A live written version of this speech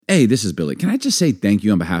Hey, this is Billy. Can I just say thank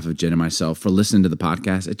you on behalf of Jen and myself for listening to the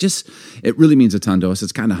podcast? It really means a ton to us.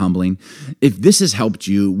 It's kind of humbling. If this has helped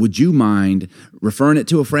you, would you mind referring it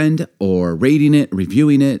to a friend or rating it,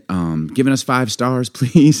 reviewing it, giving us 5 stars,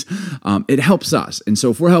 please? It helps us. And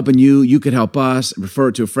so if we're helping you, you could help us. Refer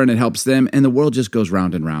it to a friend, it helps them. And the world just goes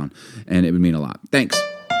round and round. And it would mean a lot. Thanks.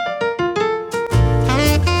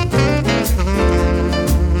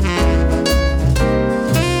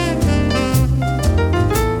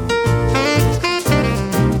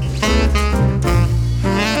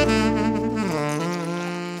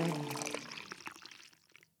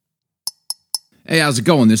 Hey, how's it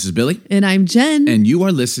going? This is Billy. And I'm Jen. And you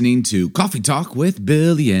are listening to Coffee Talk with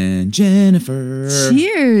Billy and Jennifer.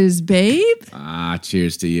 Cheers, babe.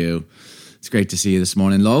 Cheers to you. It's great to see you this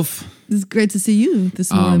morning, love. It's great to see you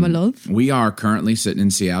this morning, my love. We are currently sitting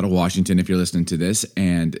in Seattle, Washington, if you're listening to this.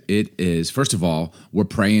 And it is, first of all, we're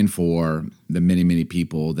praying for the many, many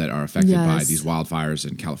people that are affected by these wildfires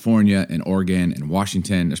in California and Oregon and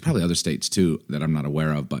Washington. There's probably other states, too, that I'm not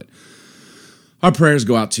aware of, but our prayers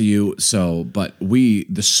go out to you. But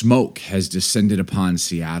the smoke has descended upon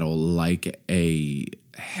Seattle like a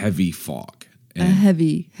heavy fog. A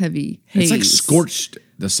heavy haze. It's like scorched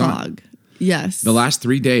the sun. Fog. Yes. The last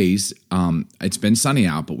 3 days, it's been sunny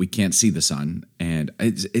out, but we can't see the sun. And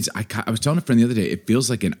I was telling a friend the other day, it feels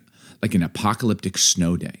like an apocalyptic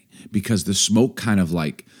snow day because the smoke kind of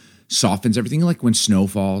like softens everything. Like when snow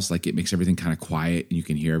falls, like it makes everything kind of quiet and you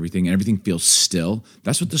can hear everything and everything feels still.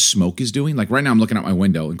 That's what the smoke is doing. Like right now I'm looking out my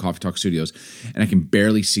window in Coffee Talk Studios and I can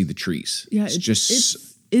barely see the trees. Yeah,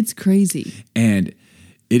 it's crazy. And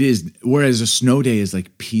it is, whereas a snow day is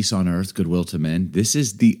like peace on earth, goodwill to men. This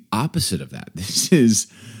is the opposite of that. This is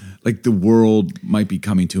like the world might be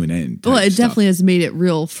coming to an end. Well, it definitely has made it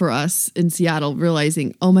real for us in Seattle,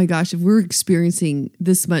 realizing, oh my gosh, if we're experiencing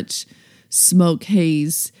this much smoke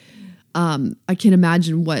haze, I can't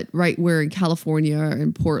imagine where in California or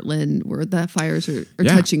in Portland, where the fires are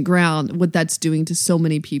touching ground, what that's doing to so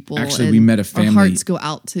many people. Actually, and we met a family. Our hearts go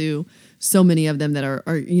out to so many of them that are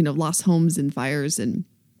lost homes in fires. And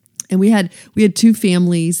we had 2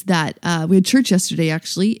 families that we had church yesterday,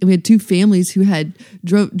 actually, and we had 2 families who had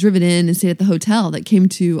driven in and stayed at the hotel that came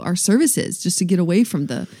to our services just to get away from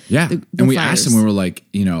the and we fires. asked them, we were like,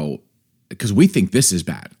 because we think this is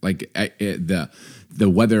bad. Like the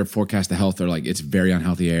weather forecast, the health, they're like, it's very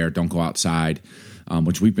unhealthy air. Don't go outside,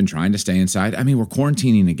 which we've been trying to stay inside. I mean, we're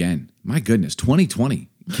quarantining again. My goodness, 2020.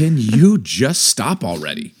 Can you just stop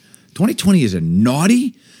already? 2020 is a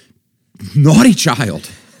naughty child,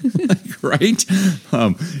 right?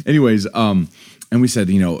 Anyways, and we said,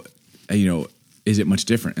 is it much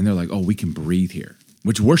different? And they're like, oh, we can breathe here.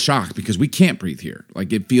 Which we're shocked because we can't breathe here.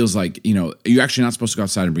 Like it feels like, you're actually not supposed to go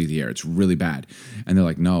outside and breathe the air. It's really bad. And they're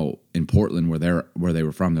like, no, in Portland where they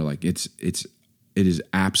were from, they're like, it is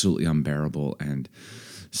absolutely unbearable. And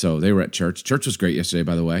so they were at church. Church was great yesterday,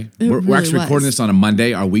 by the way. We're actually recording this on a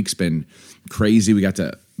Monday. Our week's been crazy. We got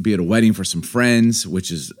to be at a wedding for some friends,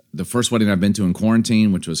 which is the first wedding I've been to in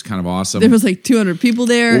quarantine, which was kind of awesome. There was like 200 people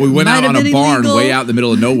there. Well, we went out on a barn way out in the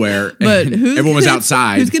middle of nowhere. But everyone was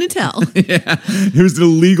outside. Who's going to tell? Yeah, it was an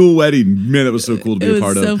illegal wedding. Man, it was so cool to be a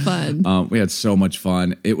part of. It was so fun. We had so much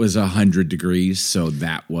fun. It was 100 degrees, so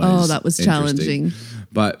that was challenging.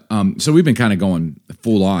 But so we've been kind of going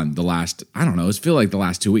full on the last, I don't know, it's feel like the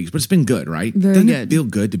last 2 weeks, but it's been good, right? Doesn't it feel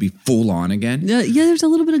good to be full on again? Yeah, there's a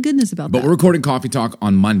little bit of goodness about that. But we're recording Coffee Talk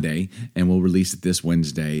on Monday, and we'll release it this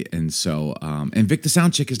Wednesday. And so, and Vic the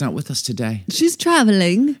Sound Chick is not with us today. She's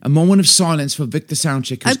traveling. A moment of silence for Vic the Sound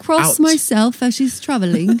Chick. I cross myself as she's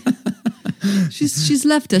traveling. She's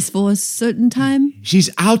left us for a certain time. She's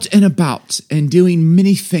out and about and doing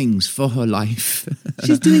many things for her life.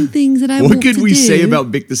 She's doing things that I want to do. What could we say about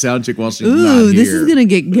Vic the Sound Chick while she's not here? Ooh, this is going to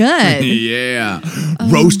get good. Yeah.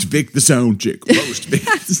 Roast Vic the Sound Chick. Roast Vic.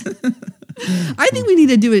 I think we need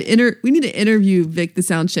to do we need to interview Vic the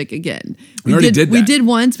Sound Chick again. We already did that. We did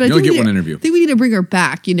once, but I think get one interview. I think we need to bring her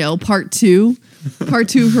back, part 2. Part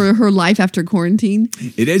 2 her life after quarantine.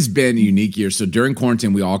 It has been a unique year. So during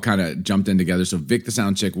quarantine, we all kind of jumped in together. So Vic the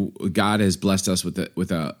Sound Chick, God has blessed us with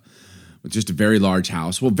just a very large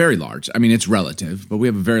house. Well, very large. I mean, it's relative, but we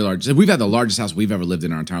have a very large. We've had the largest house we've ever lived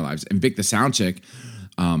in our entire lives. And Vic the Sound Chick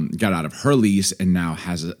got out of her lease and now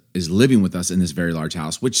is living with us in this very large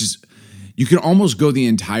house, which is. You can almost go the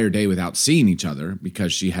entire day without seeing each other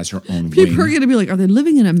because she has her own wing. People are going to be like, are they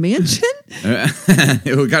living in a mansion?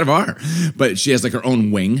 We kind of are. But she has like her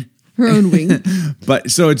own wing. Her own wing.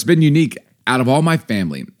 But so it's been unique. Out of all my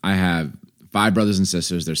family, I have 5 brothers and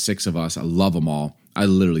sisters. There's 6 of us. I love them all. I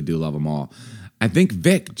literally do love them all. I think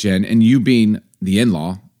Vic, Jen, and you being the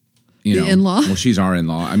in-law, You The know, in-law? Well, she's our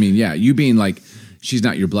in-law. I mean, yeah, you being like, she's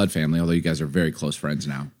not your blood family, although you guys are very close friends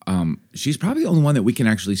now. She's probably the only one that we can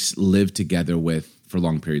actually live together with for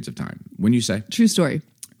long periods of time. Wouldn't you say? True story.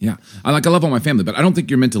 Yeah. I love all my family, but I don't think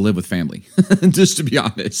you're meant to live with family, just to be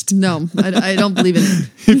honest. No, I don't believe in it.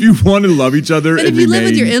 If you want to love each other And if you live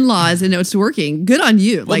with your in-laws and it's working, good on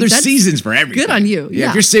you. Well, there's seasons for everything. Good on you. Yeah,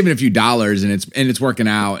 if you're saving a few dollars and it's working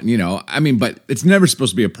out, you know, I mean, but it's never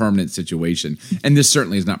supposed to be a permanent situation. And this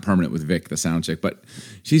certainly is not permanent with Vic, the sound chick, but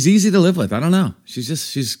she's easy to live with. I don't know.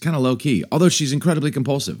 She's kind of low key, although she's incredibly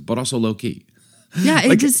compulsive, but also low key. Yeah,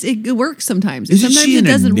 it works sometimes. Isn't Sometimes she it an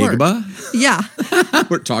doesn't enigma? work. Yeah.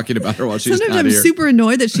 We're talking about her while she's Sometimes not I'm here. super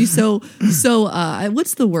annoyed that she's so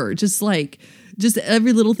what's the word? Just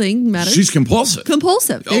every little thing matters. She's compulsive.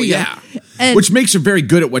 Compulsive. There Oh, you yeah. go. And Which makes her very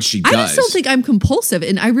good at what she does. I just don't think I'm compulsive.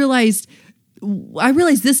 And I realized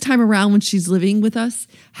this time around when she's living with us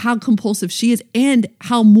how compulsive she is and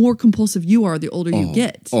how more compulsive you are the older you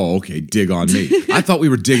get. Oh, okay. Dig on me. I thought we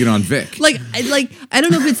were digging on Vic. Like I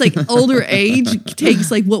don't know if it's like older age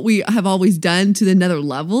takes like what we have always done to another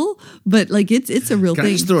level, but like it's a real Can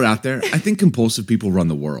thing. I just throw it out there? I think compulsive people run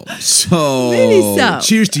the world. So, Maybe so.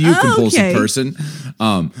 Cheers to you, compulsive Okay. person.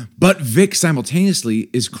 But Vic simultaneously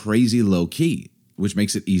is crazy low key, which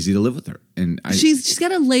makes it easy to live with her. And She's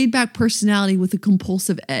got a laid back personality with a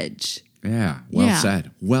compulsive edge. yeah,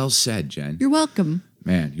 said. Well said, Jen. You're welcome.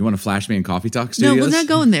 Man, you want to flash me in Coffee Talk No, Studios? we're not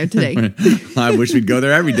going there today. I wish we'd go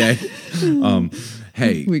there every day.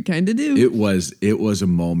 Hey, We kind of do. It was a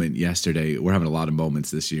moment yesterday. We're having a lot of moments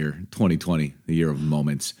this year, 2020, the year of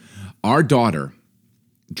moments. Our daughter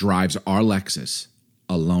drives our Lexus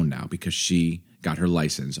alone now because she got her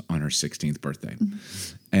license on her 16th birthday.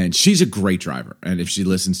 And she's a great driver. And if she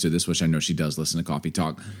listens to this, which I know she does listen to Coffee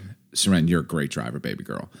Talk, Seren, you're a great driver, baby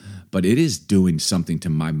girl. But it is doing something to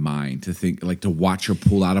my mind to think, like, to watch her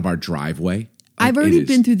pull out of our driveway. I've already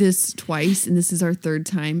been through this twice, and this is our third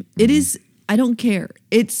time. It is, I don't care.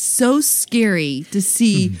 It's so scary to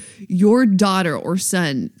see your daughter or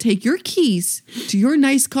son take your keys to your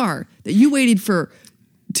nice car that you waited for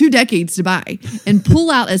 2 decades to buy and pull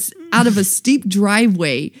out of a steep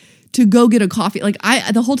driveway to go get a coffee. Like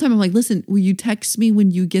the whole time I'm like, listen, will you text me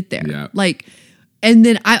when you get there? Yeah. Like, and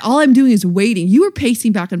then all I'm doing is waiting. You were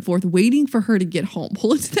pacing back and forth, waiting for her to get home,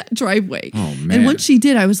 pull into that driveway. Oh, man. And once she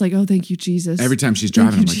did, I was like, oh, thank you, Jesus. Every time she's Thank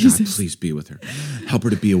driving, I'm you, like, God, Jesus. please be with her. Help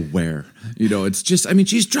her to be aware. You know, it's just, I mean,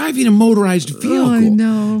 she's driving a motorized vehicle. Oh, I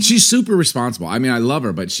know. She's super responsible. I mean, I love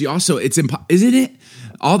her, but she also, isn't it?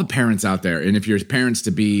 All the parents out there, and if you're parents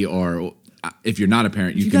to be, or if you're not a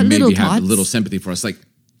parent, you can maybe have a little sympathy for us. Like,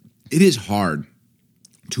 it is hard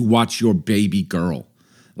to watch your baby girl,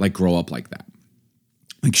 like, grow up like that.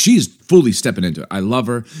 Like, she is fully stepping into it. I love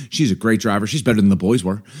her. She's a great driver. She's better than the boys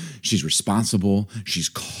were. She's responsible. She's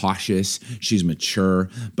cautious. She's mature.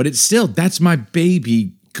 But it's still, that's my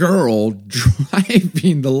baby girl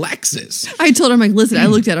driving the Lexus. I told her, I'm like, listen, I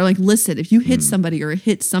looked at her, I'm like, listen, if you hit somebody or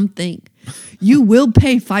hit something, you will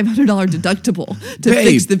pay $500 deductible to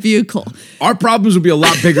fix the vehicle. Our problems would be a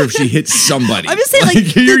lot bigger if she hits somebody. I'm just saying, like,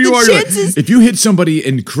 here the you are. chances- If you hit somebody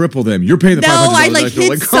and cripple them, you're paying the $500 No, I like deductible.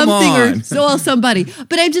 hit Come something on. or stole somebody.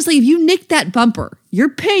 But I'm just like, if you nick that bumper, you're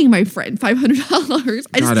paying my friend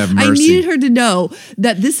 $500. God have I mercy. needed her to know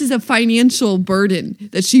that this is a financial burden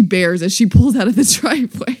that she bears as she pulls out of the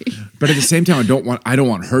driveway. But at the same time, I don't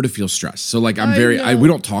want her to feel stressed. So like we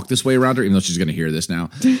don't talk this way around her, even though she's gonna hear this now.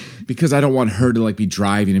 Because I don't want her to like be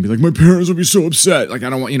driving and be like, my parents will be so upset. Like I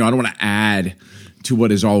don't want to add to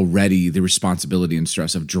what is already the responsibility and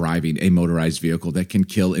stress of driving a motorized vehicle that can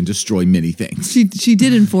kill and destroy many things. She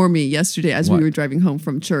did inform me yesterday as What? we were driving home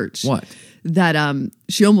from church. What? That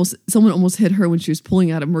someone almost hit her when she was pulling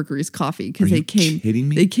out of Mercury's Coffee because Are you kidding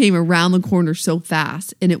me? They came around the corner so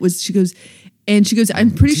fast, and she goes, I'm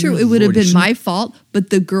pretty sure it would have Lord, been my fault, but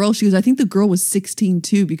the girl, she goes, I think the girl was 16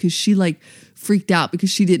 too because she like freaked out because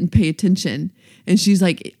she didn't pay attention, and she's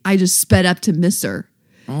like, I just sped up to miss her.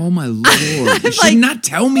 Oh my Lord. You should like- not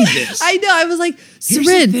tell me this. I know. I was like, Here's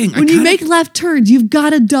the Seren, thing, when you make left turns, you've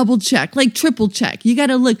got to double check, like triple check. You got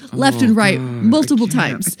to look left and right multiple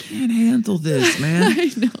times. I can't handle this, man.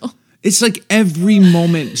 I know. It's like every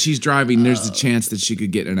moment she's driving, there's the chance that she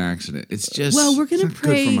could get in an accident. It's just Well, we're going to it's not good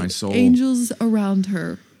pray for my soul. angels around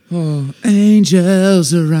her. Oh,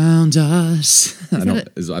 angels around us.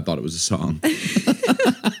 I thought it was a song.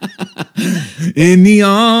 In the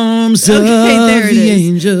arms of there it the is.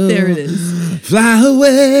 angel. There it is. Fly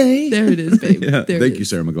away. There it is, babe. Yeah, There thank it you, is.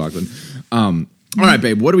 Sarah McLaughlin. All right,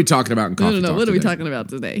 babe. What are we talking about in coffee? I don't know. What are we talking about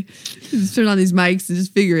today? Just turn on these mics and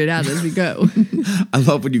just figure it out as we go. I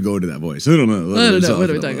love when you go into that voice. I don't know. I don't know. What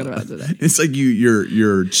are we talking about today? It's like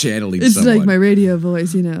you're channeling. It's someone. like my radio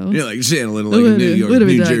voice, you know. You're like channeling like a New York,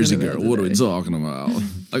 New Jersey girl. today? What are we talking about?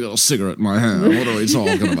 I got a cigarette in my hand. What are we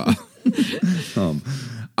talking about?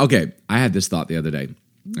 Okay, I had this thought the other day,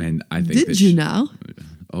 and I think Did you now?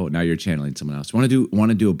 Oh, now you're channeling someone else. Want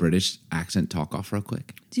to do a British accent talk off real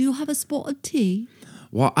quick? Do you have a spot of tea?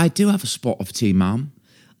 Well, I do have a spot of tea, Mum.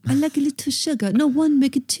 I like a little sugar. No, one,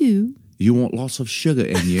 make it two. You want lots of sugar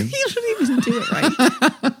in you? You don't even do it right.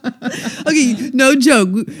 Okay, no joke.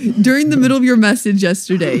 During the middle of your message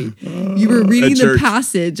yesterday, you were reading the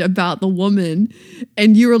passage about the woman,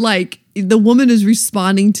 and you were like, the woman is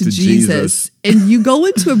responding to Jesus, and you go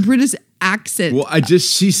into a British accent. Well,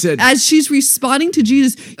 she said, as she's responding to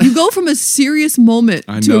Jesus, you go from a serious moment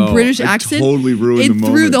to a British accent. Totally ruined the moment.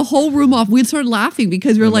 It threw the whole room off. We started laughing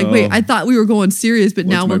because we were like, wait, I thought we were going serious, but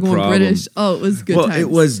now we're going British. Oh, it was good times.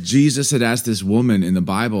 It was Jesus had asked this woman in the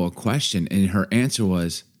Bible a question, and her answer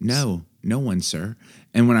was, no one, sir.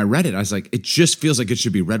 And when I read it, I was like, it just feels like it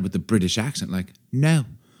should be read with a British accent. Like, no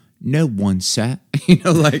one, sir.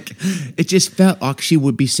 Like it just felt like she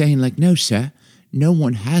would be saying like, no, sir. No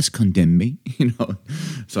one has condemned me,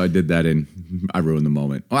 So I did that and I ruined the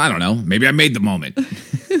moment. Well, I don't know. Maybe I made the moment.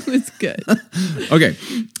 It was good. Okay.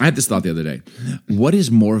 I had this thought the other day. What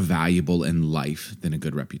is more valuable in life than a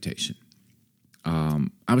good reputation?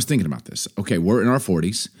 I was thinking about this. Okay, we're in our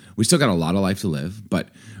 40s. We still got a lot of life to live, but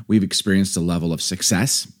we've experienced a level of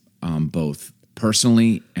success, both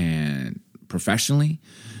personally and professionally,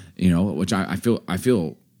 which I feel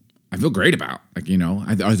great about. Like,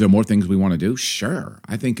 are there more things we want to do? Sure.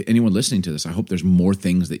 I think anyone listening to this, I hope there's more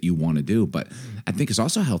things that you want to do. But I think it's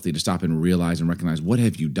also healthy to stop and realize and recognize what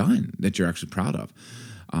have you done that you're actually proud of.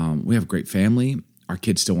 We have a great family. Our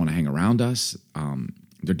kids still want to hang around us.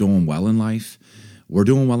 They're doing well in life. We're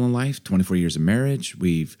doing well in life. 24 years of marriage.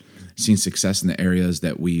 We've seen success in the areas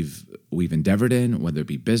that we've endeavored in, whether it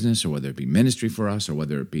be business or whether it be ministry for us or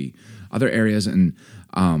whether it be other areas. And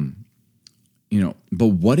but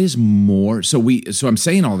what is more? So I'm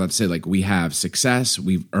saying all that to say, like, we have success.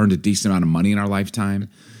 We've earned a decent amount of money in our lifetime.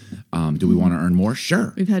 Do we want to earn more?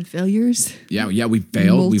 Sure. We've had failures. Yeah, we've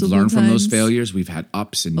failed. We've learned from those failures. We've had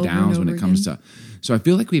ups and downs when it comes to. So I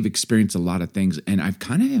feel like we've experienced a lot of things, and I've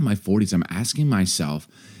kind of in my 40s. I'm asking myself.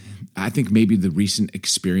 I think maybe the recent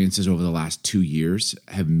experiences over the last 2 years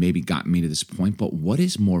have maybe gotten me to this point. But what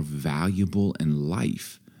is more valuable in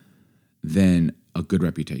life than a good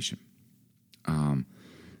reputation?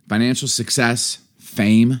 Financial success,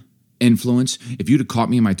 fame, influence. If you'd have caught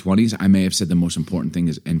me in my 20s, I may have said the most important thing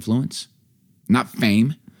is influence, not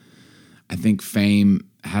fame. I think fame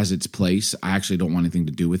has its place. I actually don't want anything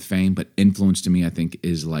to do with fame, but influence to me, I think,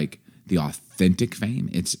 is like the authentic fame.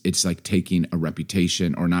 It's like taking a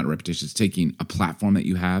reputation, or not a reputation, it's taking a platform that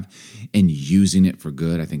you have and using it for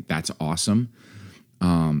good. I think that's awesome.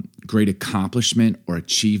 Great accomplishment or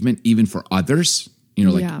achievement, even for others.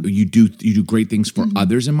 You do great things for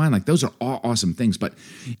others in mind. Like, those are all awesome things. But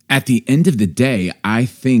at the end of the day, I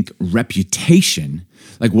think reputation,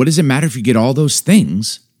 like, what does it matter if you get all those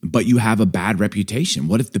things, but you have a bad reputation?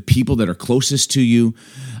 What if the people that are closest to you,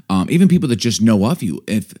 even people that just know of you,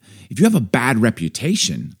 if you have a bad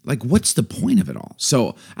reputation, like, what's the point of it all?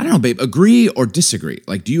 So I don't know, babe, agree or disagree?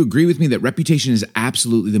 Like, do you agree with me that reputation is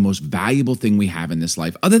absolutely the most valuable thing we have in this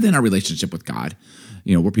life, other than our relationship with God?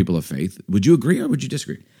 We're people of faith. Would you agree or would you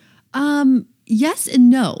disagree? Yes and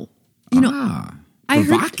no.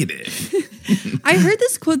 Provocative. I heard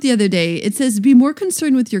this quote the other day. It says, be more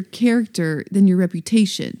concerned with your character than your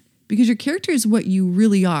reputation, because your character is what you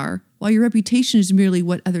really are, while your reputation is merely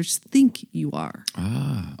what others think you are.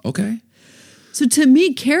 Okay. So to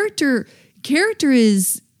me, character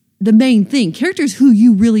is the main thing. Character is who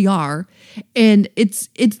you really are. And it's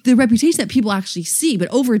the reputation that people actually see. But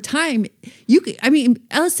over time,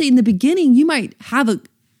 let's say in the beginning, you might have a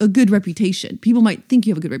good reputation. People might think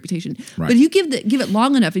you have a good reputation. Right. But if you give it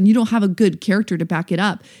long enough and you don't have a good character to back it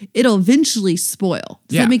up, it'll eventually spoil.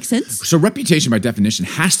 Does that make sense? So reputation, by definition,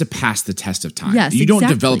 has to pass the test of time. Yes, you don't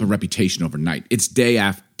develop a reputation overnight. It's day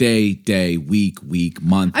after day, week,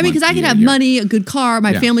 month. Because I could have money, a good car,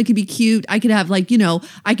 my family could be cute. I could have I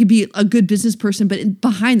could be a good business person, but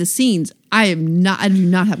behind the scenes, I do not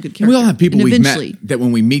have good character. We all have people we've met that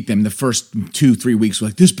when we meet them, the first 2-3 weeks, we're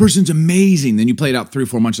like, this person's amazing. Then you play it out 3 or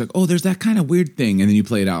 4 months, like, oh, there's that kind of weird thing. And then you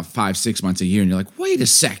play it out 5-6 months, a year, and you're like, wait a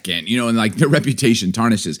second, and like their reputation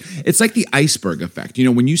tarnishes. It's like the iceberg effect.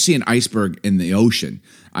 When you see an iceberg in the ocean,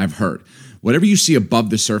 I've heard, whatever you see above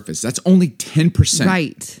the surface, that's only 10%.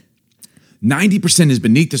 Right. 90% is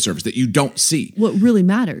beneath the surface that you don't see. What really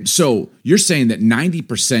matters. So you're saying that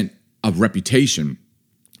 90% of reputation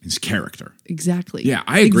is character. Exactly. Yeah,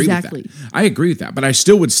 I agree with that. I agree with that. But I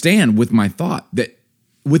still would stand with my thought that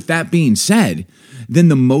with that being said, then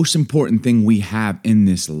the most important thing we have in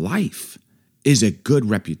this life is a good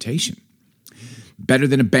reputation. Better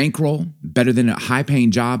than a bankroll, better than a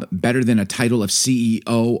high-paying job, better than a title of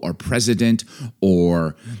CEO or president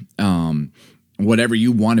or whatever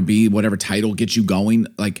you want to be, whatever title gets you going,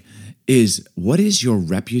 like what is your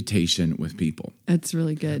reputation with people? That's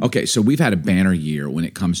really good. Okay, so we've had a banner year when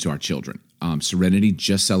it comes to our children. Serenity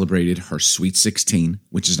just celebrated her sweet 16,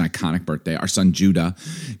 which is an iconic birthday. Our son Judah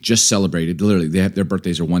just celebrated, literally, their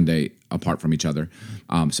birthdays are one day apart from each other,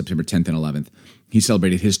 September 10th and 11th. He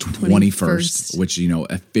celebrated his 21st, which,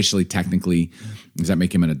 officially, technically, does that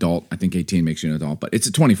make him an adult? I think 18 makes you an adult, but it's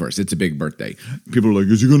a 21st. It's a big birthday. People are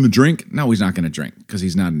like, is he going to drink? No, he's not going to drink because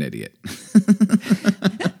he's not an idiot.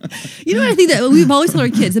 You know what I think that we've always told our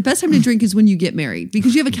kids, the best time to drink is when you get married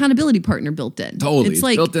because you have accountability partner built in. Totally. It's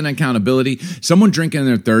like built-in accountability. Someone drinking in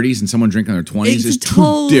their 30s and someone drinking in their 20s is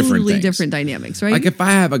totally two different things. Different dynamics, right? Like if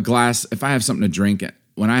I have something to drink,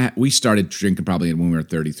 we started drinking probably when we were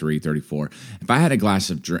 33, 34. If I had a glass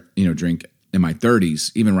of drink in my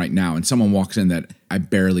 30s, even right now, and someone walks in that I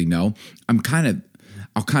barely know, I'll kind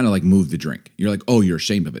of like move the drink. You're like, oh, you're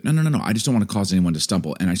ashamed of it. No. I just don't want to cause anyone to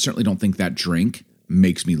stumble. And I certainly don't think that drink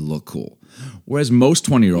makes me look cool. Whereas most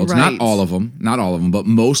 20-year-olds, right. not all of them, but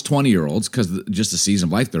most 20-year-olds, because just the season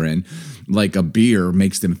of life they're in, like a beer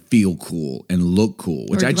makes them feel cool and look cool.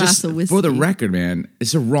 Which of whiskey. For the record, man,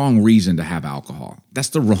 it's a wrong reason to have alcohol. That's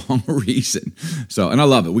the wrong reason. So, and I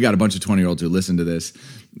love it. We got a bunch of 20-year-olds who listen to this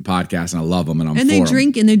podcast, and I love them, and they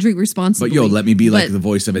drink responsibly. But let me be like the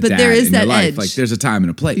voice of a dad there is in that your life. edge. Like there's a time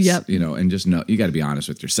and a place. Yep. And just know you got to be honest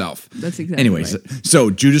with yourself. That's exactly. Anyways, right. So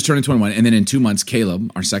Judah's turning 21, and then in 2 months, Caleb,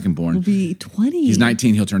 our second born, will be 20. He's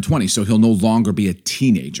 19. He'll turn 20, so he'll no longer be a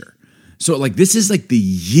teenager. So like this is like the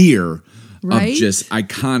year right? of just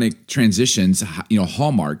iconic transitions,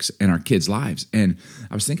 hallmarks in our kids' lives. And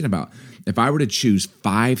I was thinking about if I were to choose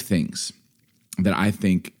 5 things that I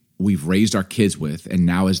think we've raised our kids with, and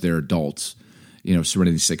now as they're adults,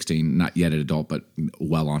 Serenity's 16, not yet an adult, but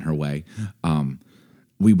well on her way.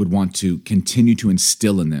 We would want to continue to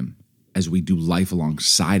instill in them as we do life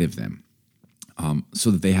alongside of them,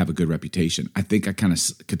 so that they have a good reputation. I think I kind of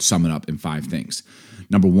could sum it up in 5 things.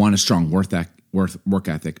 Number 1, a strong work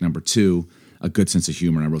ethic. Number 2, a good sense of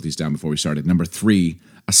humor. And I wrote these down before we started. Number 3,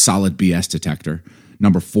 a solid BS detector.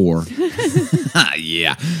 Number 4,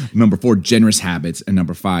 Number 4, generous habits. And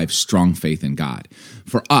number 5, strong faith in God.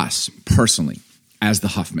 For us, personally, as the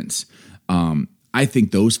Huffmans, I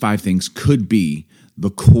think those 5 things could be the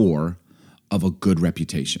core of a good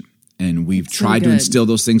reputation. And we've tried to instill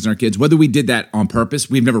those things in our kids. Whether we did that on purpose,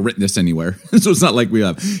 we've never written this anywhere. So it's not like we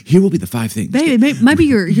have, here will be the 5 things. Babe, it might be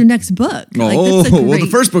your next book. Well, the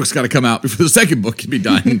first book's got to come out before the second book can be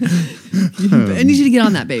done. I need you to get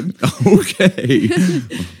on that, babe. Okay.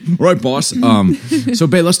 All right, boss. So,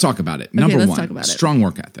 babe, let's talk about it. Number 1, strong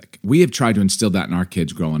work ethic. We have tried to instill that in our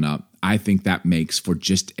kids growing up. I think that makes for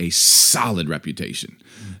just a solid reputation.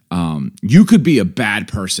 You could be a bad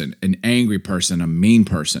person, an angry person, a mean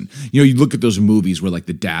person. You look at those movies where like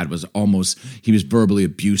the dad was he was verbally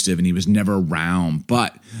abusive and he was never around,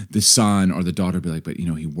 but the son or the daughter would be like, but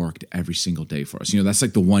he worked every single day for us. That's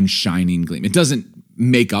like the one shining gleam. It doesn't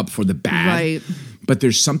make up for the bad, right? But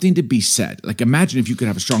there's something to be said. Like imagine if you could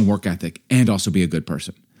have a strong work ethic and also be a good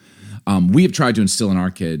person. We have tried to instill in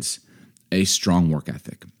our kids a strong work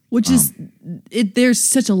ethic. Which is, there's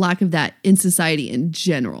such a lack of that in society in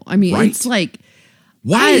general. I mean, right? It's like...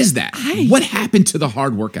 Why is that? What happened to the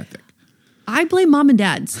hard work ethic? I blame mom and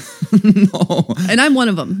dads. No. And I'm one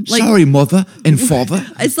of them. Like, sorry, mother and father.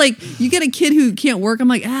 It's like, you get a kid who can't work, I'm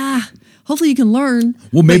like, hopefully you can learn.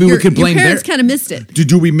 Well, maybe we could blame your parents kind of missed it.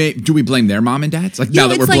 Do we blame their mom and dads? Like now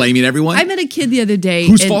that we're blaming everyone? I met a kid the other day.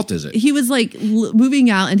 Whose fault is it? He was like moving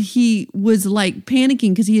out and he was like panicking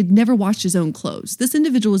because he had never washed his own clothes. This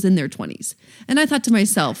individual was in their 20s. And I thought to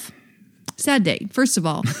myself, sad day. First of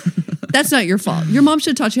all, that's not your fault. Your mom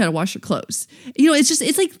should have taught you how to wash your clothes.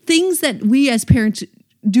 It's like things that we as parents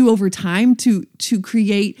do over time to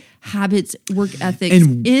create habits, work ethics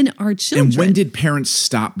in our children. And when did parents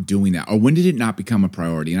stop doing that? Or when did it not become a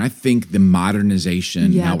priority? And I think the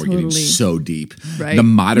modernization, now we're getting so deep, right? The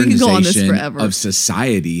modernization of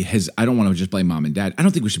society I don't want to just blame mom and dad. I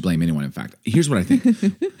don't think we should blame anyone, in fact. Here's what I think.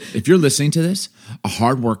 If you're listening to this, a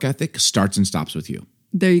hard work ethic starts and stops with you.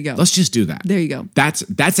 There you go. Let's just do that. There you go.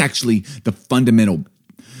 That's actually the fundamental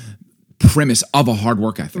premise of a hard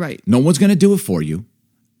work ethic. Right. No one's going to do it for you.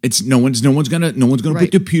 It's no one's gonna Right.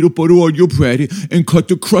 put the peanut butter on your bread and cut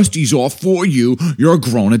the crusties off for you. You're a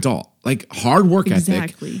grown adult. Like hard work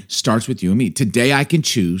Exactly. ethic starts with you and me. Today I can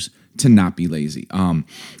choose to not be lazy.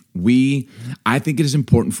 I think it is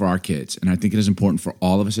important for our kids, and I think it is important for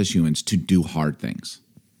all of us as humans to do hard things.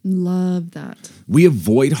 Love that. We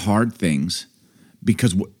avoid hard things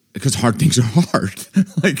because hard things are hard.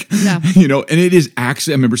 Like, Yeah. you know, and it is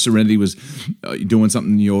actually, I remember Serenity was doing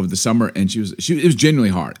something, you know, over the summer, and it was genuinely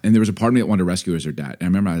hard. And there was a part of me that wanted to rescue her as her dad. And I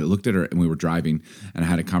remember I looked at her and we were driving and I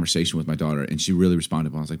had a conversation with my daughter, and she really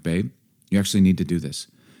responded. I was like, babe, you actually need to do this.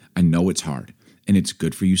 I know it's hard and it's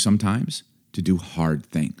good for you sometimes to do hard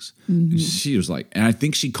things. And she was like, and I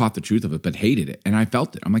think she caught the truth of it, but hated it. And I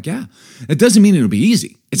felt it. I'm like, yeah, it doesn't mean it'll be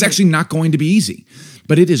easy. It's actually not going to be easy,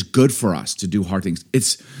 but it is good for us to do hard things.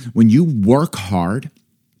 It's when you work hard,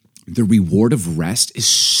 the reward of rest is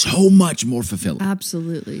so much more fulfilling.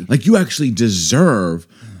 Absolutely. Like you actually deserve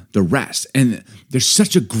the rest. And there's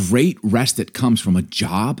such a great rest that comes from a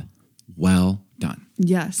job well done.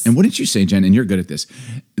 Yes. And what did you say, Jen? And you're good at this.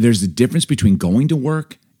 There's a difference between going to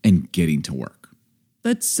work and getting to work.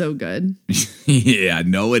 That's so good. Yeah, I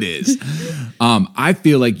know it is. I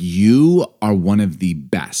feel like you are one of the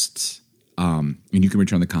best, and you can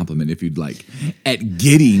return the compliment if you'd like, at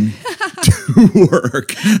getting to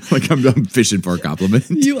work. Like I'm fishing for a compliment.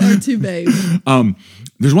 You are too, babe.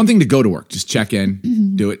 There's one thing to go to work. Just check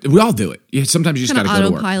in, do it. We all do it. Yeah, sometimes you just got Kind to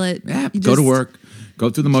of go to work. autopilot. Yeah, You go to just work. Go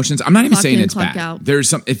through the motions. I'm not even clock saying in, it's clock bad. out. There's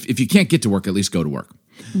some if you can't get to work, at least go to work.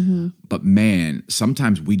 But man,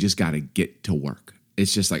 sometimes we just got to get to work.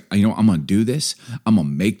 It's just like, you know, I'm going to do this. I'm going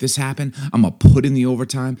to make this happen. I'm going to put in the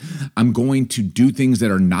overtime. I'm going to do things that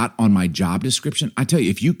are not on my job description. I tell you,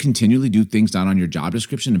 if you continually do things not on your job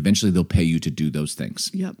description, eventually they'll pay you to do those things.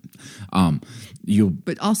 Yep.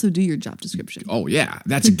 But also do your job description. oh yeah,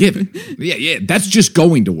 that's a given. yeah, that's just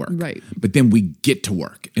going to work. Right. But then we get to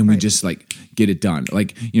work and we Right. just like get it done.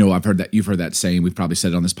 Like, you know, you've heard that saying. We've probably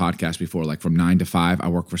said it on this podcast before. Like from 9 to 5, I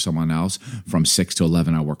work for someone else. From 6 to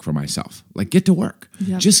 11, I work for myself. Like get to work.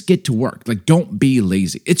 Yep. Just get to work. Like don't be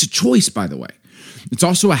lazy. It's a choice, by the way. It's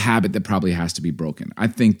also a habit that probably has to be broken. I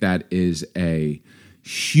think that is a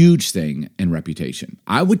huge thing in reputation.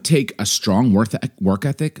 I would take a strong work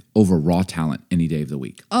ethic over raw talent any day of the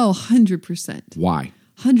week. Oh, 100%. Why?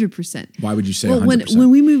 100%. Why would you say Well, 100%? when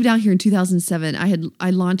we moved out here in 2007, I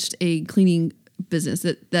launched a cleaning business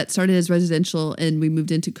that started as residential and we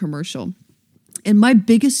moved into commercial. And my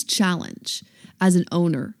biggest challenge as an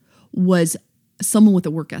owner was someone with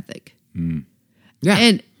a work ethic.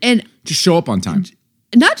 Yeah. And Just show up on time.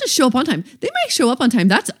 not just show up on time. They may show up on time.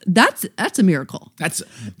 That's a miracle. That's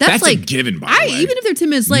like a given, by the way. Even if they're 10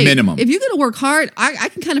 minutes late, Minimum. if you're going to work hard, I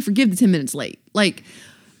can kind of forgive the 10 minutes late. Like,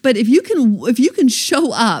 but if you can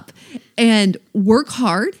show up and work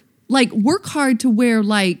hard to where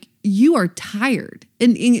like you are tired.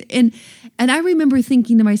 And I remember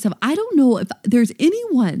thinking to myself, I don't know if there's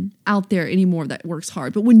anyone out there anymore that works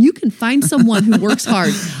hard, but when you can find someone who works hard,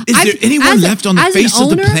 Is there anyone left on the face of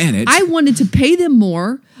the planet? I wanted to pay them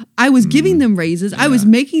more. I was giving them raises. I was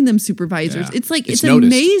making them supervisors. Yeah. It's like, It's it's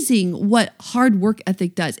noticed. amazing what hard work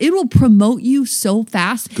ethic does. It will promote you so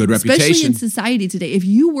fast. Good Especially reputation. in society today. If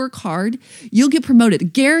you work hard, you'll get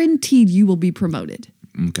promoted. Guaranteed you will be promoted.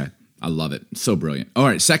 Okay. I love it. So brilliant. All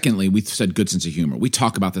right. Secondly, we said good sense of humor. We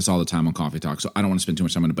talk about this all the time on Coffee Talk, so I don't want to spend too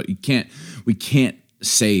much time on it, but we can't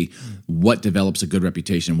say what develops a good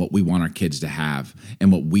reputation, what we want our kids to have,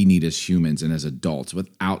 and what we need as humans and as adults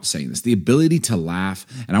without saying this. The ability to laugh,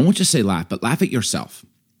 and I won't just say laugh, but laugh at yourself,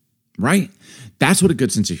 right? That's what a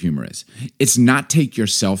good sense of humor is. It's not take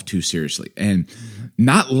yourself too seriously and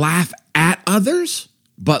not laugh at others,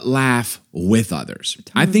 but laugh with others.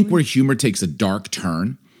 I think where humor takes a dark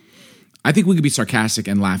turn, I think we could be sarcastic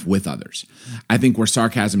and laugh with others. I think where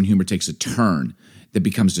sarcasm and humor takes a turn that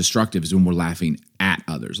becomes destructive is when we're laughing at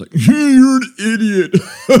others. Like, hey, you're an idiot.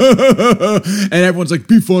 And everyone's like,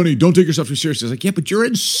 be funny. Don't take yourself too seriously. It's like, yeah, but you're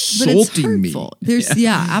But it's insulting me. hurtful.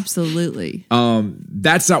 Yeah, absolutely.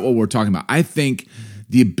 That's not what we're talking about. I think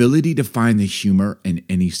the ability to find the humor in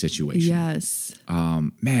any situation. Yes.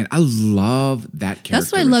 Man, I love that character.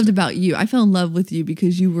 That's what I loved about you. I fell in love with you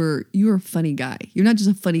because you were a funny guy. You're not just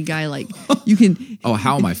a funny guy. Like you can. Oh,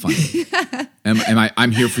 how am I funny?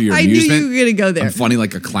 I'm here for your I knew amusement. you were gonna go there. I'm funny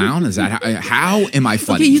like a clown. Is that how am I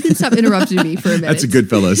funny? Okay, you can stop interrupting me for a minute. That's a good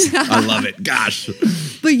fellas. I love it. Gosh.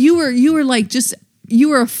 But you were like just. You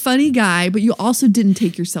were a funny guy, but you also didn't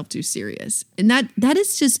take yourself too serious. And that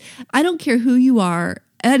is just, I don't care who you are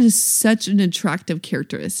that is such an attractive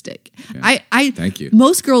characteristic. I Thank you.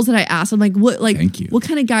 Most girls that I ask, I'm like, Thank you. what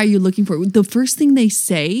kind of guy are you looking for? The first thing they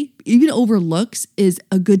say, even over looks, is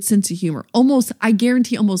a good sense of humor. I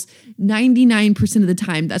guarantee almost 99% of the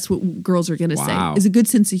time, that's what girls are going to say, is a good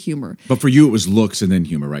sense of humor. But for you, it was looks and then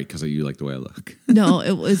humor, right? Because you like the way I look. No,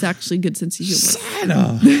 it was actually good sense of humor.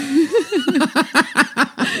 Santa.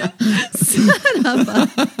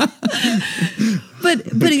 But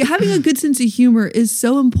having a good sense of humor is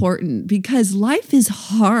so important because life is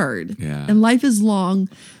hard and life is long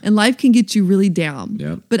and life can get you really down.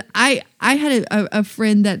 Yep. But I had a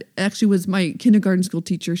friend that actually was my kindergarten school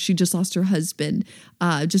teacher. She just lost her husband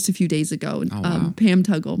just a few days ago. Wow. Pam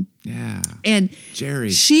Tuggle. Yeah. And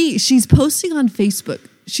Jerry. She's posting on Facebook.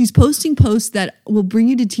 She's posting posts that will bring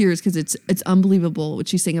you to tears because it's unbelievable what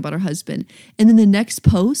she's saying about her husband. And then the next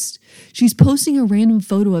post, she's posting a random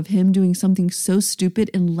photo of him doing something so stupid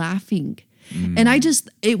and laughing. And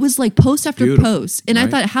it was like post after post. And I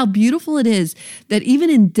thought how beautiful it is that even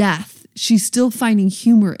in death, she's still finding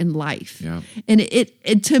humor in life. Yeah. And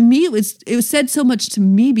it to me, it was said so much to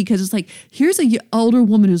me because it's like, here's a older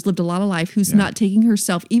woman who's lived a lot of life, who's not taking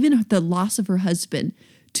herself, even the loss of her husband,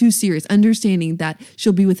 too serious, understanding that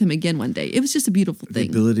she'll be with him again one day. It was just a beautiful thing.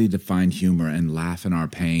 The ability to find humor and laugh in our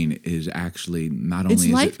pain is actually not only is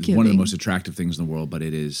it one of the most attractive things in the world, but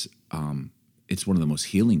it is it's one of the most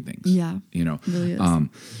healing things. Yeah. You know. It really is. And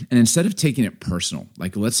instead of taking it personal,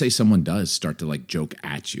 like let's say someone does start to like joke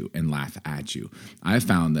at you and laugh at you. I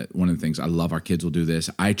found that one of the things I love, our kids will do this.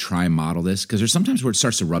 I try and model this because there's sometimes where it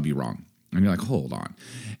starts to rub you wrong. And you're like, hold on.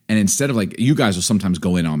 And instead of like, you guys will sometimes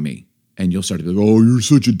go in on me. And you'll start to be like, "Oh, you're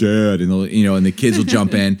such a dad," and and the kids will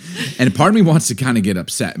jump in, and part of me wants to kind of get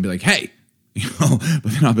upset and be like, "Hey," but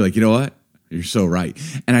then I'll be like, "You know what? You're so right."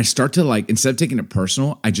 And I start to like, instead of taking it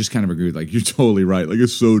personal, I just kind of agree with like, "You're totally right. Like, I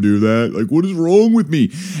so do that. Like, what is wrong with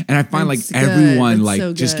me?" And I find That's like everyone That's like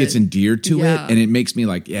so just good. gets endeared to Yeah. it, and it makes me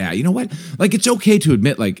like, yeah, you know what? Like, it's okay to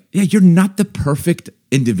admit like, yeah, you're not the perfect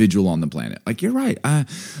individual on the planet. Like, you're right.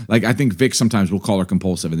 Like, I think Vic sometimes will call her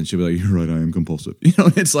compulsive and then she'll be like, "You're right, I am compulsive."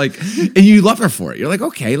 It's like, and you love her for it. You're like,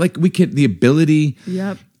 okay, like we can, the ability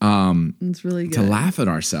Yep. It's really good. to laugh at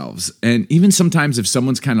ourselves. And even sometimes if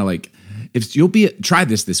someone's kind of like, try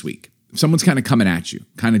this week. If someone's kind of coming at you,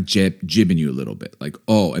 kind of jibbing you a little bit, like,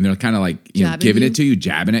 oh, and they're kind of like, giving it to you,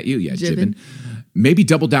 jabbing at you. Yeah, jibbing. Maybe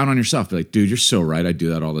double down on yourself. Be like, "Dude, you're so right. I do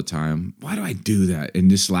that all the time. Why do I do that?" And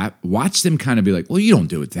just watch them kind of be like, "Well, you don't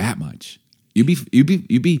do it that much."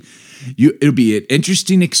 It'll be an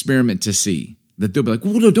interesting experiment to see that they'll be like,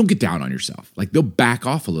 "Well, no, don't get down on yourself." Like they'll back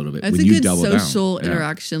off a little bit That's when a you good double down. social Yeah.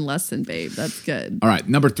 interaction lesson, babe. That's good. All right,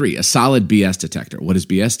 number 3, a solid BS detector. What does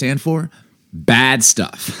BS stand for? Bad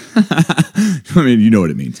stuff. I mean, you know what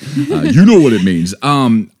it means. You know what it means.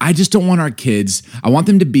 I just don't want our kids, I want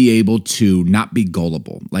them to be able to not be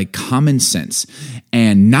gullible, like common sense,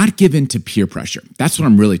 and not give in to peer pressure. That's what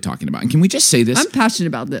I'm really talking about. And can we just say this? I'm passionate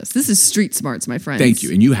about this. This is street smarts, my friends. Thank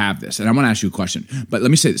you. And you have this. And I want to ask you a question. But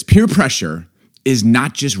let me say this. Peer pressure is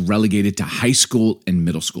not just relegated to high school and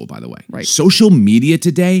middle school, by the way. Right. Social media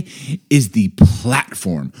today is the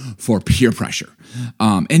platform for peer pressure.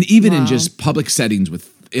 And even in just public settings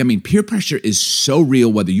peer pressure is so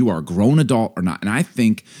real, whether you are a grown adult or not. And I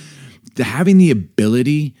think having the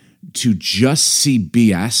ability to just see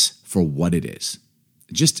BS for what it is,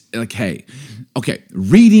 just like, hey, okay,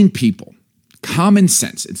 reading people, common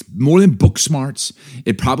sense. It's more than book smarts.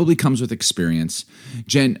 It probably comes with experience.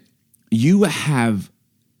 Jen, you have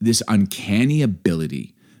this uncanny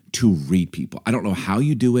ability to read people. I don't know how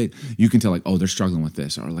you do it. You can tell like, oh, they're struggling with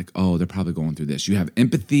this, or like, oh, they're probably going through this. You have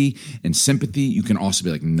empathy and sympathy. You can also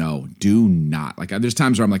be like, no, do not. Like there's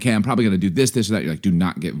times where I'm like, hey, I'm probably going to do this, or that. You're like, do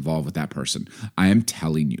not get involved with that person. I am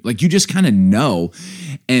telling you. Like you just kind of know.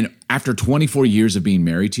 And after 24 years of being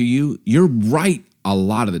married to you, you're right a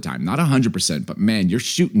lot of the time. Not 100%, but man, you're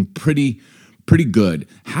shooting pretty good.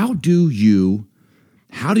 How do you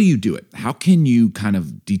do it? How can you kind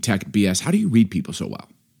of detect BS? How do you read people so well?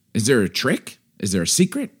 Is there a trick? Is there a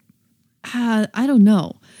secret? I don't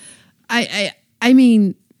know. I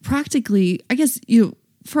mean, practically, I guess,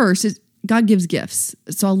 first, God gives gifts.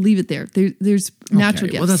 So I'll leave it there. There's natural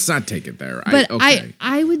gifts. Well, let's not take it there. But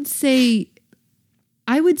I would say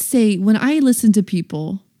when I listen to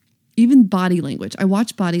people, even body language, I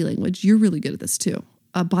watch body language. You're really good at this too.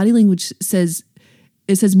 Body language says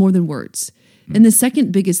more than words. And the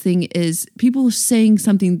second biggest thing is people saying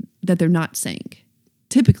something that they're not saying.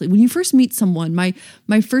 Typically, when you first meet someone, my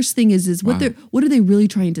first thing is what are they really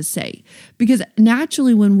trying to say? Because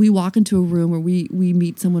naturally, when we walk into a room or we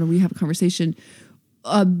meet someone or we have a conversation,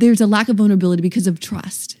 there's a lack of vulnerability because of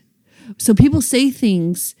trust. So people say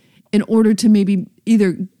things in order to maybe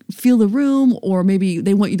either feel the room, or maybe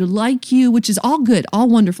they want you to like you, which is all good, all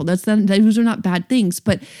wonderful. Those are not bad things.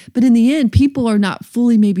 But in the end, people are not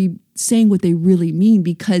fully maybe saying what they really mean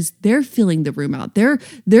because they're filling the room out. They're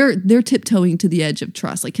tiptoeing to the edge of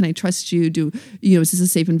trust. Like, can I trust you? Is this a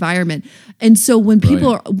safe environment? And so when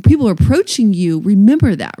people are approaching you,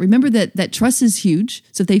 remember that trust is huge.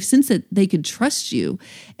 So if they sense that they can trust you,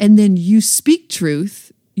 and then you speak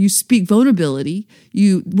truth, you speak vulnerability,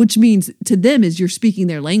 which means to them is you're speaking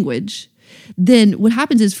their language, then what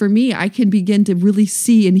happens is, for me, I can begin to really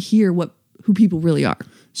see and hear who people really are.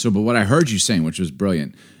 So, but what I heard you saying, which was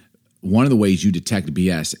brilliant, one of the ways you detect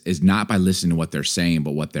BS is not by listening to what they're saying,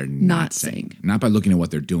 but what they're not saying. Not by looking at what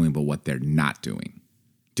they're doing, but what they're not doing.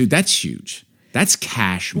 Dude, that's huge. That's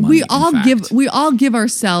cash money. We all give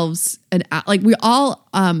ourselves an out. Like, we all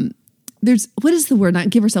there's, what is the word? Not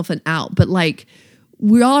give ourselves an out, but like,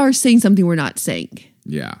 we all are saying something we're not saying.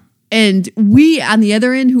 Yeah. And we, on the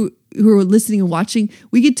other end, who are listening and watching,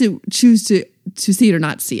 we get to choose to see it or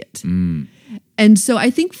not see it. Mm. And so I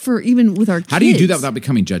think even with our kids. How do you do that without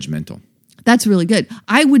becoming judgmental? That's really good.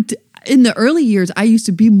 In the early years, I used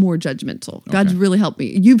to be more judgmental. Okay. God's really helped me.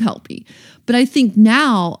 You've helped me. But I think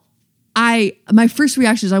now, my first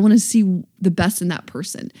reaction is I want to see the best in that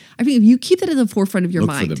person. I think if you keep that at the forefront of your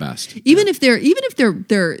mind, look for the best. Even if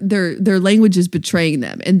their language is betraying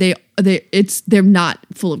them, and they're not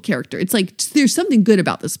full of character. It's like, there's something good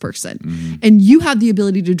about this person, mm-hmm. and you have the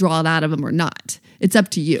ability to draw it out of them or not. It's up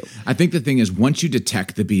to you. I think the thing is, once you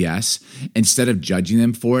detect the BS, instead of judging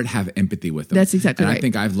them for it, have empathy with them. That's exactly right. I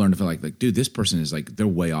think I've learned to feel like, dude, this person is like, they're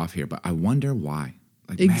way off here, but I wonder why.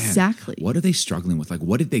 Like, exactly. Man, what are they struggling with? Like,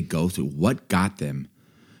 what did they go through? What got them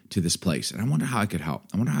to this place? And I wonder how I could help.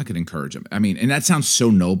 I wonder how I could encourage them. I mean, and that sounds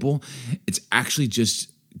so noble. It's actually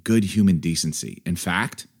just good human decency. In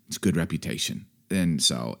fact, it's good reputation. And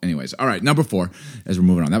so, anyways, all right, number 4, as we're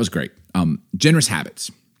moving on. That was great. Generous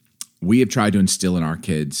habits. We have tried to instill in our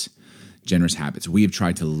kids generous habits. We have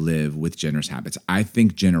tried to live with generous habits. I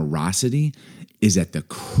think generosity is at the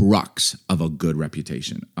crux of a good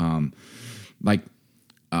reputation. Our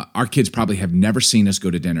kids probably have never seen us go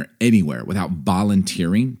to dinner anywhere without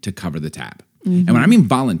volunteering to cover the tab. Mm-hmm. And when I mean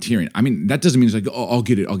volunteering, I mean, that doesn't mean it's like, oh, I'll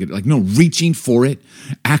get it. Like, no, reaching for it,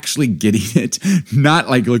 actually getting it, not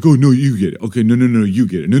like, oh, no, you get it. Okay, no, you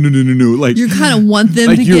get it. No. Like, you kind of want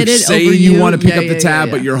them to get it over you. You want to pick up the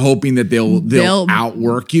tab, but you're hoping that they'll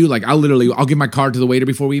outwork you. Like, I'll give my card to the waiter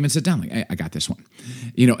before we even sit down. Like, hey, I got this one.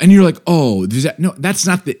 And you're like, oh, that's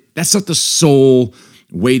not the sole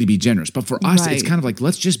way to be generous. But for us, It's kind of like,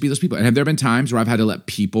 let's just be those people. And have there been times where I've had to let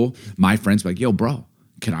people, my friends, be like, yo, bro,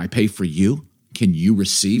 can I pay for you? Can you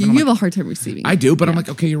receive? You have a hard time receiving. I do, but I'm like,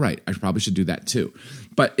 okay, you're right. I probably should do that too.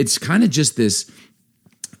 But it's kind of just this.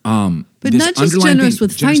 But not just generous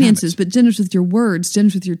with finances, but generous with your words,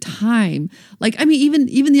 generous with your time. Like, I mean,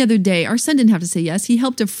 even the other day, our son didn't have to say yes. He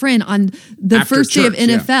helped a friend on the After first church,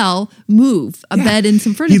 day of NFL move a bed and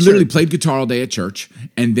some furniture. He literally played guitar all day at church,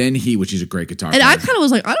 and then which is a great guitar player. And I kind of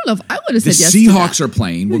was like, I don't know if I would have said yes. The Seahawks are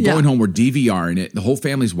playing. We're going home. We're DVRing it. The whole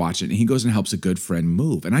family's watching it, and he goes and helps a good friend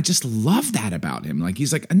move. And I just love that about him. Like,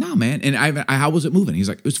 he's like, no, man. And how was it moving? He's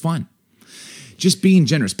like, it was fun. Just being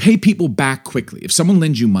generous. Pay people back quickly. If someone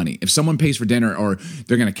lends you money, if someone pays for dinner or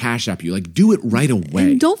they're going to cash app you, like, do it right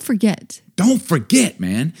away. And don't forget. Don't forget,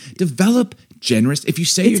 man. Develop generous. If you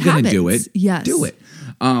say you're going to do it, do it.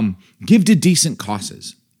 Give to decent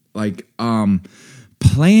causes. Like,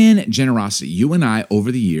 plan generosity. You and I,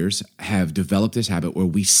 over the years, have developed this habit where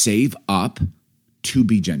we save up to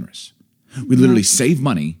be generous. We literally save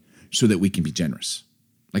money so that we can be generous.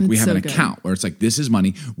 Like, we have an account where it's like, this is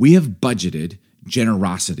money. We have budgeted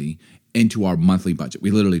generosity into our monthly budget. We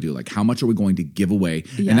literally do. Like, how much are we going to give away?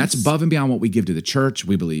 Yes. And that's above and beyond what we give to the church.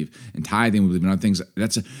 We believe in tithing. We believe in other things.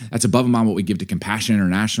 That's above and beyond what we give to Compassion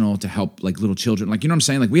International to help, like, little children. Like, you know what I'm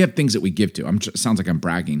saying? Like, we have things that we give to. Sounds like I'm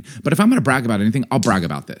bragging. But if I'm going to brag about anything, I'll brag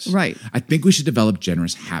about this. Right. I think we should develop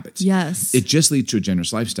generous habits. Yes. It just leads to a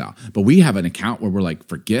generous lifestyle. But we have an account where we're like,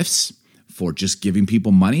 for gifts, for just giving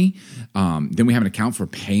people money. Then we have an account for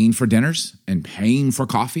paying for dinners and paying for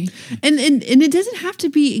coffee. And it doesn't have to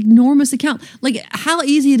be enormous account. Like, how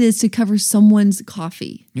easy it is to cover someone's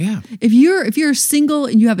coffee. Yeah. If you're single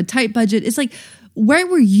and you have a tight budget, it's like, right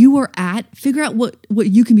where you are at, figure out what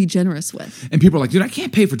you can be generous with. And people are like, dude, I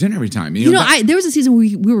can't pay for dinner every time. There was a season where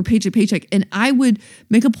we were paycheck to paycheck, and I would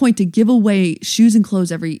make a point to give away shoes and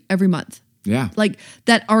clothes every month. Yeah. Like,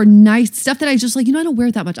 that are nice stuff that I just like, I don't wear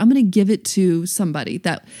it that much. I'm going to give it to somebody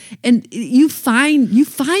and you find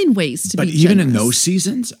ways to be generous. But even in those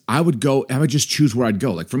seasons, I would just choose where I'd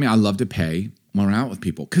go. Like, for me, I love to pay when we're out with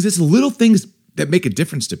people because it's little things that make a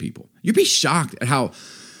difference to people. You'd be shocked at how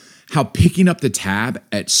picking up the tab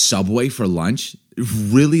at Subway for lunch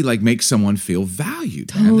really like makes someone feel valued.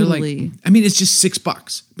 Totally. And they're like, I mean, it's just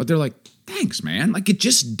 $6, but they're like, thanks, man. Like it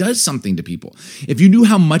just does something to people. If you knew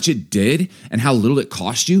how much it did and how little it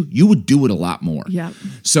cost you, you would do it a lot more. Yeah.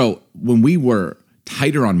 So when we were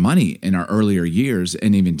tighter on money in our earlier years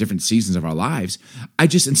and even different seasons of our lives, I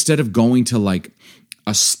just, instead of going to like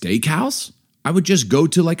a steakhouse, I would just go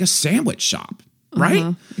to like a sandwich shop.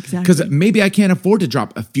 Right? Exactly. Because maybe I can't afford to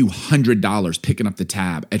drop a few $100s picking up the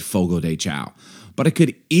tab at Fogo de Chao. But I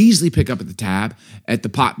could easily pick up at the tab at the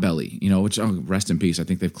Potbelly, which, rest in peace. I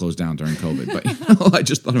think they've closed down during COVID. But I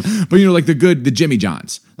just thought like the Jimmy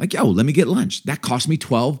John's. Like, let me get lunch. That cost me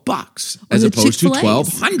 $12 as opposed to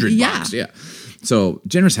 $1,200. Yeah. So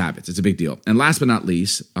generous habits, it's a big deal. And last but not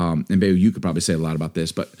least, and baby, you could probably say a lot about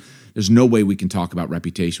this, but there's no way we can talk about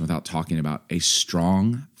reputation without talking about a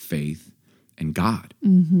strong faith in God.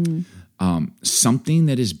 Mm-hmm. Something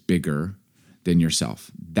that is bigger than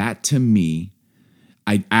yourself. That to me,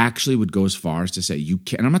 I actually would go as far as to say you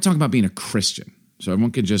can. And I'm not talking about being a Christian, so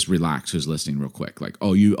everyone can just relax who's listening real quick. Like,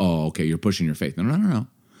 okay, you're pushing your faith. No.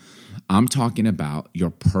 I'm talking about your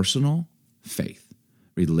personal faith,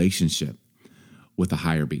 relationship with a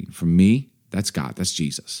higher being. For me, that's God. That's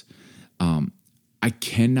Jesus. I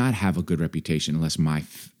cannot have a good reputation unless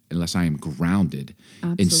I am grounded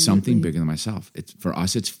in something bigger than myself. For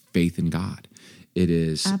us, it's faith in God. It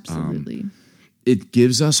is absolutely. It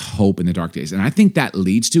gives us hope in the dark days, and I think that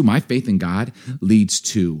leads to my faith in God leads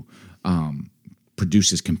to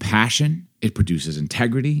produces compassion. It produces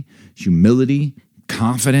integrity, humility,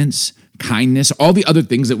 confidence, kindness, all the other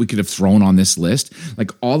things that we could have thrown on this list. Like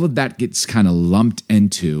all of that gets kind of lumped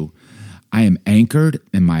into. I am anchored,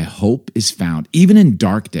 and my hope is found even in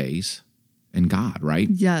dark days. In God, right?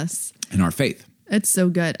 Yes. In our faith. It's so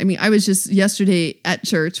good. I mean, I was just yesterday at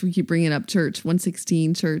church. We keep bringing up church,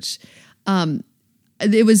 116 church.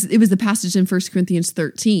 It was the passage in 1 Corinthians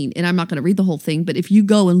 13, and I'm not going to read the whole thing, but if you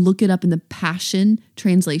go and look it up in the Passion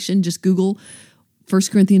Translation, just Google 1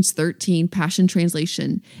 Corinthians 13 Passion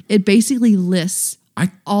Translation. It basically lists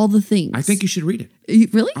all the things. I think you should read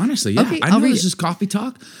it. Really? Honestly, yeah. Okay, I know this is coffee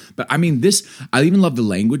talk, but I mean I even love the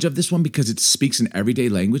language of this one because it speaks in everyday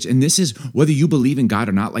language. And this is whether you believe in God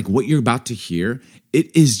or not, like what you're about to hear,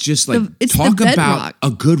 it is just like talk about a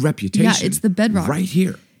good reputation. Yeah, it's the bedrock. Right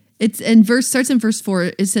here. Starts in verse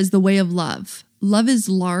 4, it says the way of love. Love is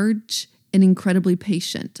large and incredibly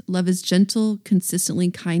patient. Love is gentle, consistently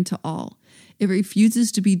kind to all. It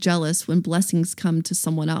refuses to be jealous when blessings come to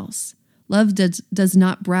someone else. Love does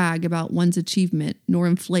not brag about one's achievement, nor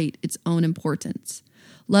inflate its own importance.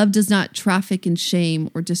 Love does not traffic in shame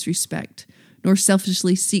or disrespect, nor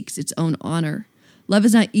selfishly seeks its own honor. Love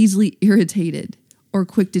is not easily irritated or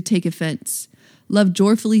quick to take offense. Love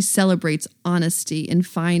joyfully celebrates honesty and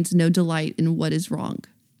finds no delight in what is wrong.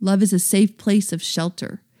 Love is a safe place of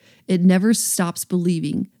shelter. It never stops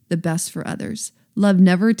believing the best for others. Love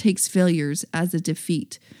never takes failures as a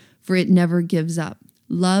defeat, for it never gives up.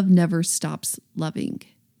 Love never stops loving.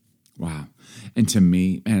 Wow. And to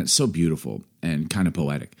me, man, it's so beautiful and kind of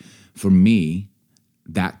poetic. For me,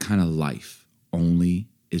 that kind of life only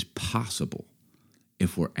is possible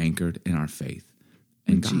if we're anchored in our faith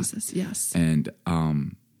in God. Jesus, yes. And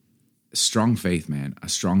strong faith, man, a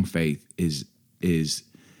strong faith is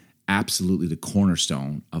absolutely the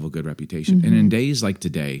cornerstone of a good reputation. Mm-hmm. And in days like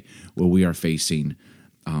today, where we are facing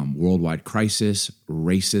worldwide crisis,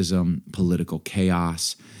 racism, political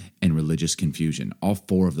chaos, and religious confusion, all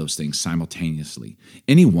four of those things simultaneously.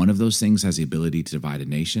 Any one of those things has the ability to divide a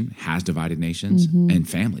nation, has divided nations, and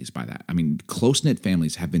families by that. I mean, close-knit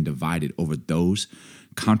families have been divided over those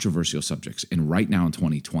controversial subjects. And right now in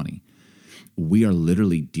 2020, we are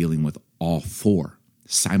literally dealing with all four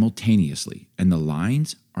simultaneously, and the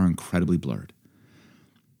lines are incredibly blurred.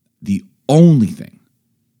 The only thing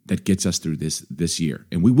that gets us through this year,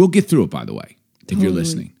 and we will get through it, by the way, if you're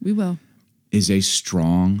listening. We will. Is a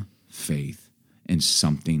strong faith in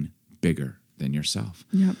something bigger than yourself.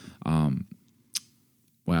 Yep.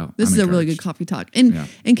 Well, this is a really good coffee talk. And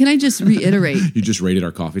can I just reiterate? You just rated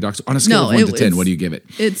our coffee talks on a scale of 1 to 10. What do you give it?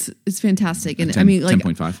 It's fantastic. And 10, I mean, like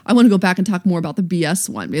 10.5. I want to go back and talk more about the BS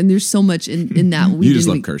one. And there's so much in that. You just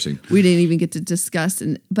love cursing. We didn't even get to discuss.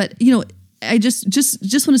 But I just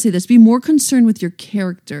want to say this: be more concerned with your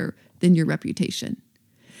character than your reputation.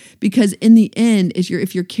 Because in the end, if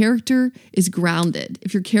your character is grounded,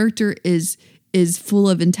 if your character is full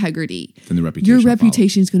of integrity, then your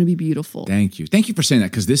reputation is going to be beautiful. Thank you for saying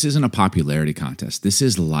that, because this isn't a popularity contest. This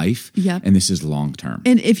is life, and this is long term.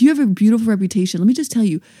 And if you have a beautiful reputation, let me just tell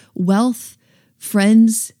you, wealth,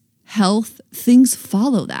 friends, health, things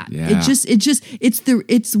follow that. Yeah.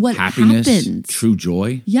 It's what Happiness, happens. true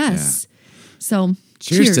joy. Yes. So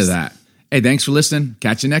Cheers to that. Hey, thanks for listening.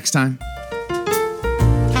 Catch you next time.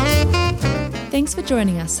 Thanks for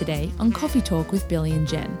joining us today on Coffee Talk with Billy and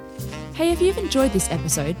Jen. Hey, if you've enjoyed this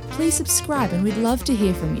episode, please subscribe and we'd love to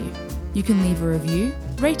hear from you. You can leave a review,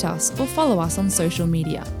 rate us, or follow us on social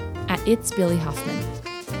media at It's Billy Huffman.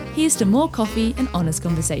 Here's to more coffee and honest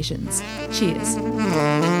conversations. Cheers.